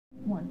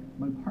going?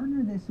 My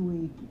partner this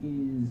week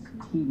is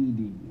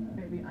TBD.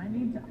 Baby, I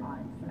need to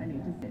ice. I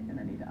need to sit and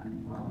I need to ice.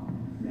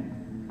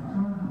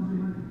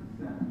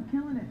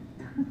 Killing it.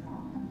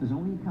 There's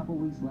only a couple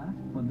weeks left,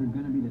 but they're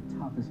going to be the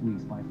toughest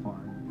weeks by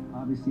far.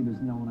 Obviously,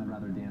 there's no one I'd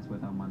rather dance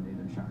with on Monday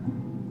than Sharna.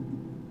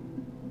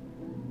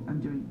 I'm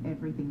doing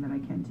everything that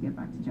I can to get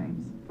back to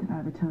James. Did I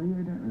ever tell you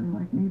I don't really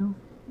like needles?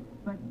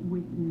 But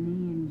with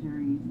knee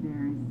injuries,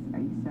 there is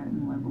a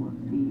certain level of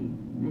fear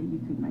that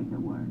you could make it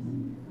worse.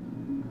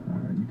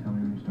 Alright, you tell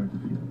me when you start to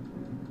feel it.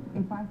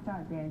 If I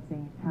start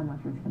dancing, how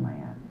much risk am I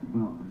at?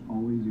 Well, there's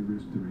always your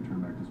risk to return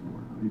back to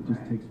sport. It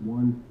just takes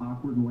one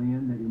awkward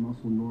land that your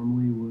muscle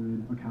normally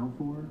would account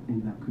for,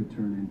 and that could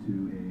turn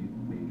into a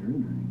major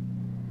injury.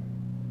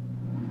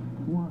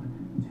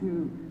 1,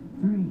 2,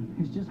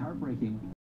 3. It's just heartbreaking.